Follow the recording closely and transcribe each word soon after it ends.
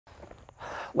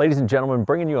Ladies and gentlemen,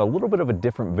 bringing you a little bit of a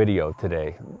different video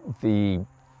today. The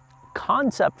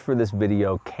concept for this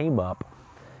video came up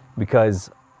because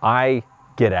I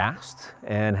get asked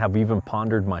and have even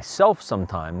pondered myself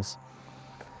sometimes,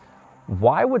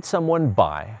 why would someone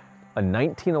buy a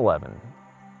 1911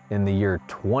 in the year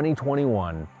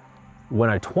 2021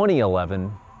 when a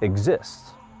 2011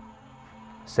 exists?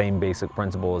 Same basic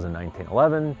principle as a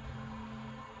 1911,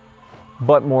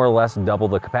 but more or less double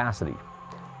the capacity.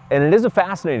 And it is a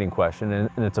fascinating question, and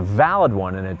it's a valid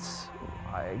one, and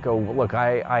I go, look,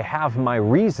 I have my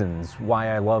reasons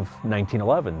why I love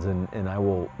 1911s, and I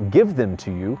will give them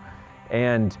to you,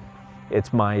 and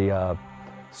it's my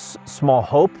small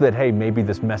hope that, hey, maybe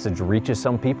this message reaches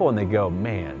some people, and they go,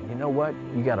 man, you know what,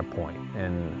 you got a point,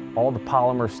 and all the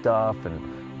polymer stuff,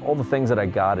 and all the things that I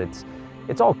got, it's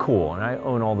all cool, and I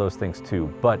own all those things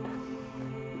too, but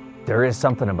there is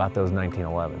something about those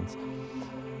 1911s.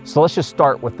 So let's just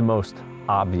start with the most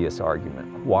obvious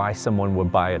argument. Why someone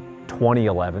would buy a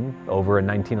 2011 over a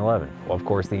 1911? Well, of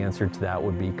course, the answer to that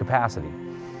would be capacity.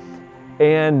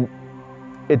 And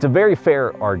it's a very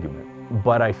fair argument,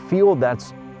 but I feel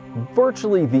that's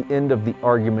virtually the end of the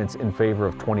arguments in favor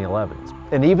of 2011s.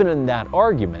 And even in that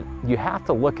argument, you have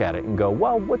to look at it and go,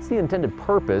 well, what's the intended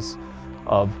purpose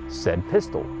of said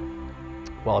pistol?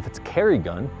 Well, if it's a carry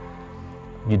gun,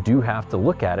 you do have to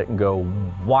look at it and go,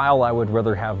 while I would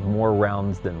rather have more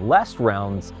rounds than less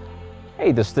rounds,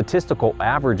 hey, the statistical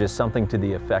average is something to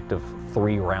the effect of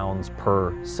 3 rounds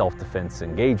per self-defense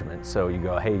engagement. So you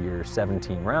go, hey, your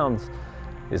 17 rounds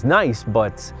is nice,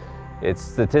 but it's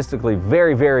statistically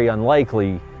very, very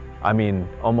unlikely, I mean,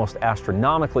 almost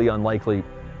astronomically unlikely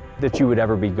that you would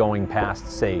ever be going past,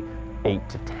 say, 8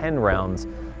 to 10 rounds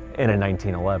in a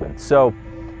 1911. So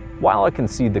while I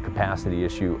concede the capacity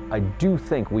issue, I do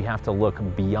think we have to look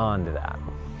beyond that.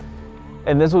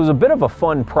 And this was a bit of a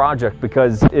fun project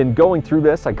because in going through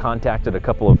this, I contacted a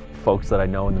couple of folks that I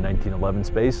know in the 1911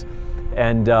 space,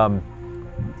 and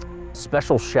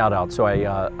special shout out. So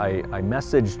I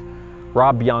messaged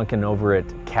Rob Biancan over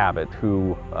at Cabot,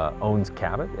 who owns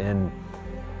Cabot. And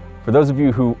for those of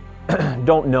you who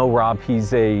don't know Rob,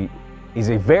 he's a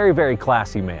very, very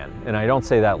classy man, and I don't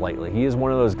say that lightly. He is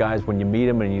one of those guys when you meet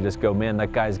him and you just go, man,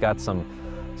 that guy's got some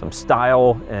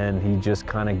style, and he just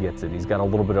kind of gets it. He's got a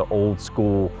little bit of old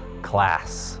school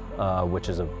class, which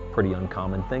is a pretty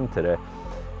uncommon thing today.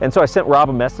 And so I sent Rob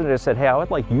a message and I said, hey, I would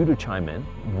like you to chime in.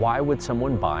 Why would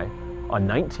someone buy a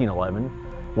 1911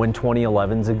 when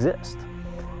 2011s exist?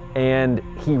 And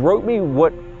he wrote me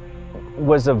what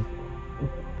was a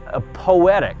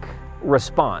poetic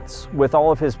response with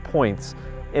all of his points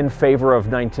in favor of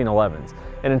 1911s.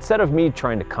 And instead of me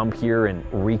trying to come here and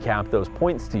recap those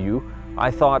points to you, I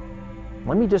thought,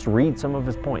 let me just read some of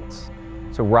his points.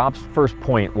 So Rob's first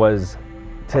point was,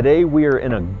 today we are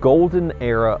in a golden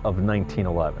era of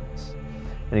 1911s.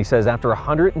 And he says, after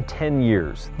 110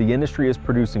 years, the industry is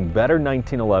producing better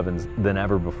 1911s than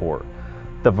ever before.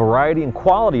 The variety and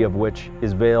quality of which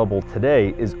is available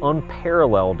today is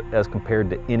unparalleled as compared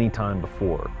to any time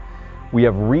before. We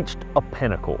have reached a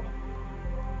pinnacle.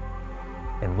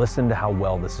 And listen to how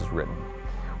well this is written.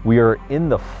 We are in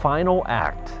the final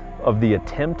act of the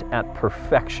attempt at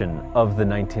perfection of the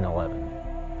 1911.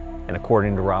 And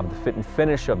according to Rob, the fit and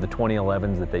finish of the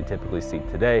 2011s that they typically see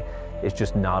today is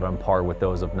just not on par with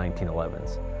those of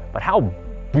 1911s. But how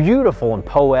beautiful and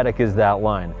poetic is that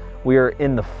line? We are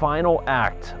in the final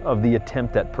act of the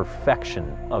attempt at perfection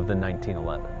of the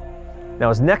 1911. Now,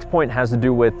 his next point has to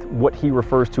do with what he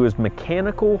refers to as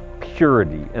mechanical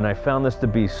purity, and I found this to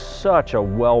be such a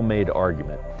well-made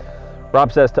argument.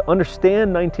 Rob says, to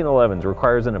understand 1911s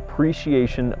requires an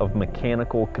appreciation of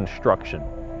mechanical construction.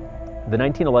 The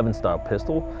 1911 style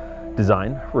pistol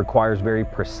design requires very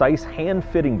precise hand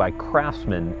fitting by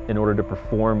craftsmen in order to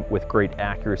perform with great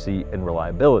accuracy and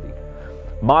reliability.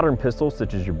 Modern pistols,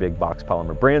 such as your big box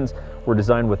polymer brands, were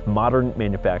designed with modern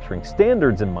manufacturing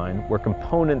standards in mind, where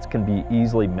components can be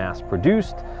easily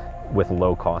mass-produced with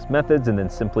low-cost methods and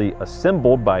then simply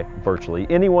assembled by virtually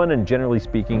anyone, and generally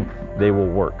speaking, they will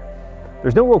work.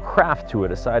 There's no real craft to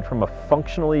it aside from a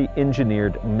functionally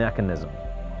engineered mechanism.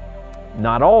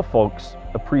 Not all folks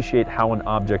appreciate how an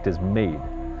object is made.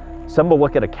 Some will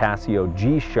look at a Casio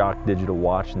G-Shock digital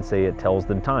watch and say it tells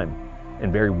them time,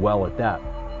 and very well at that.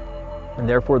 And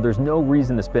therefore there's no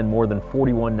reason to spend more than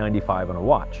 $41.95 on a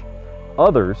watch.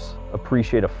 Others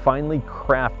appreciate a finely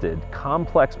crafted,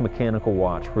 complex mechanical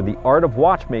watch where the art of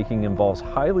watchmaking involves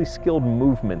highly skilled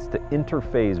movements to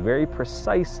interface very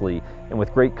precisely and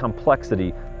with great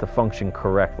complexity to function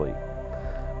correctly.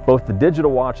 Both the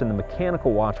digital watch and the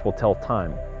mechanical watch will tell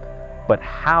time. but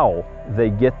how they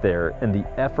get there and the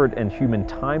effort and human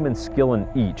time and skill in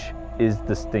each is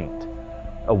distinct.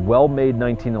 A well-made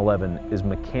 1911 is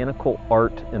mechanical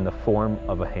art in the form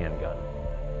of a handgun.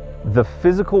 The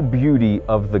physical beauty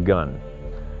of the gun.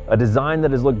 A design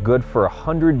that has looked good for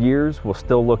 100 years will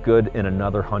still look good in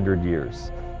another 100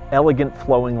 years. Elegant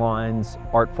flowing lines,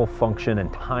 artful function,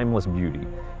 and timeless beauty.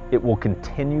 It will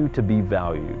continue to be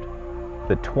valued.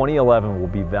 The 2011 will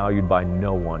be valued by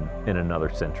no one in another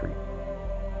century.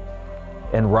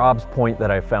 And Rob's point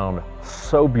that I found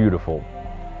so beautiful,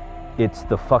 it's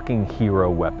the fucking hero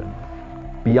weapon.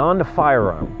 Beyond a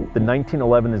firearm, the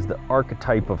 1911 is the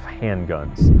archetype of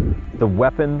handguns, the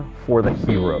weapon for the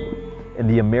hero, and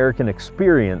the American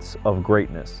experience of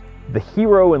greatness. The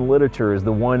hero in literature is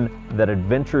the one that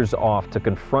adventures off to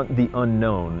confront the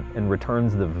unknown and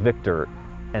returns the victor,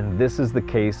 and this is the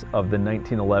case of the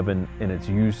 1911 in its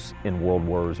use in World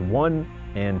Wars I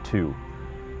and II.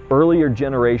 Earlier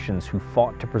generations who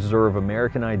fought to preserve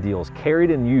American ideals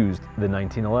carried and used the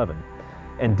 1911,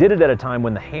 and did it at a time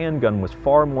when the handgun was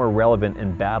far more relevant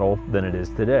in battle than it is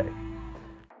today.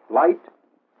 Light,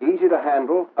 easy to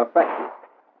handle, effective.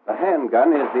 The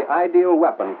handgun is the ideal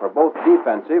weapon for both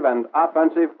defensive and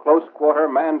offensive close-quarter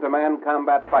man-to-man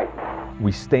combat fights.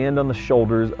 We stand on the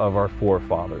shoulders of our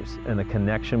forefathers, and the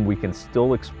connection we can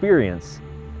still experience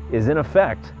is in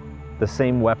effect the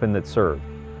same weapon that served.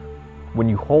 When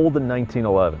you hold the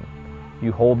 1911,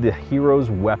 you hold the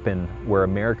hero's weapon where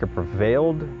America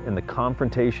prevailed in the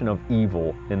confrontation of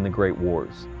evil in the Great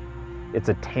Wars. It's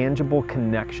a tangible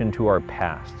connection to our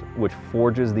past, which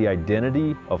forges the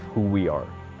identity of who we are.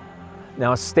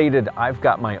 Now, as stated, I've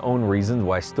got my own reasons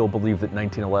why I still believe that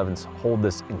 1911s hold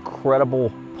this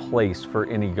incredible place for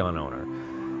any gun owner.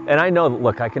 And I know that,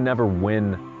 look, I can never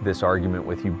win this argument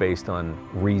with you based on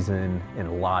reason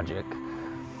and logic.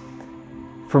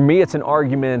 For me, it's an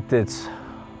argument that's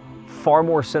far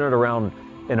more centered around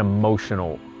an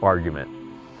emotional argument.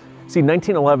 See,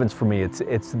 1911s for me,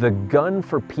 it's the gun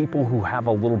for people who have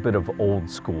a little bit of old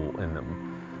school in them.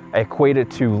 I equate it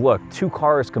to, look, two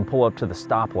cars can pull up to the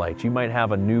stoplight. You might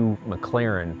have a new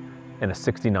McLaren and a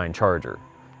 '69 Charger.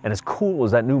 And as cool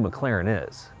as that new McLaren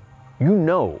is, you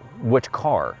know which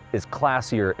car is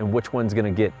classier and which one's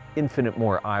gonna get infinite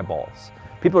more eyeballs.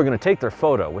 People are gonna take their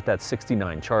photo with that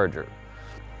 '69 Charger.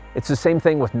 It's the same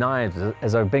thing with knives.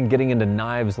 As I've been getting into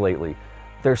knives lately,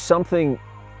 there's something,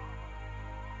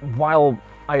 while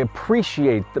I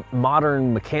appreciate the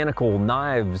modern mechanical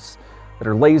knives that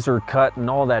are laser cut and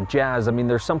all that jazz, I mean,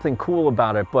 there's something cool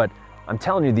about it, but I'm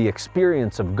telling you, the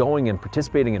experience of going and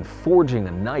participating in forging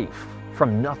a knife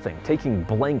from nothing, taking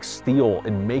blank steel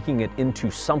and making it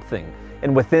into something,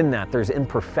 and within that there's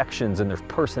imperfections and there's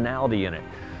personality in it.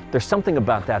 There's something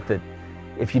about that that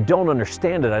if you don't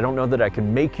understand it, I don't know that I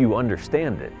can make you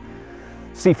understand it.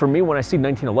 See, for me, when I see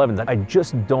 1911, I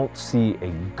just don't see a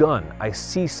gun. I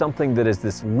see something that is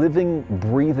this living,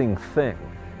 breathing thing.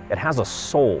 It has a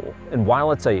soul, and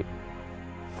while it's a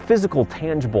physical,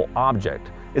 tangible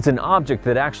object, it's an object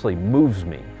that actually moves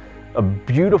me. A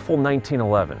beautiful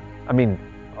 1911. I mean,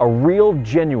 a real,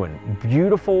 genuine,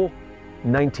 beautiful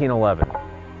 1911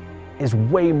 is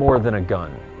way more than a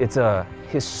gun. It's a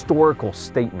historical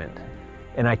statement.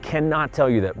 And I cannot tell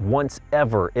you that once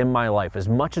ever in my life, as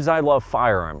much as I love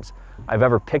firearms, I've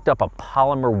ever picked up a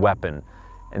polymer weapon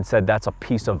and said that's a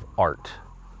piece of art,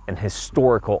 and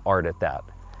historical art at that.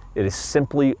 It is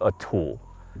simply a tool.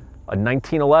 A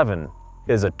 1911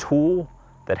 is a tool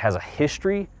that has a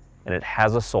history and it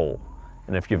has a soul.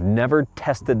 And if you've never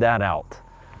tested that out,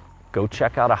 go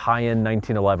check out a high-end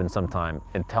 1911 sometime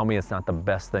and tell me it's not the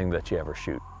best thing that you ever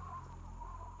shoot.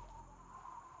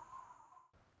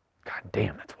 God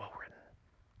damn, that's well written.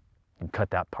 You can cut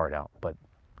that part out, but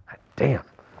God damn,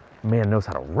 man knows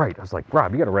how to write. I was like,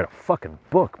 Rob, you gotta write a fucking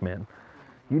book, man.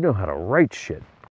 You know how to write shit.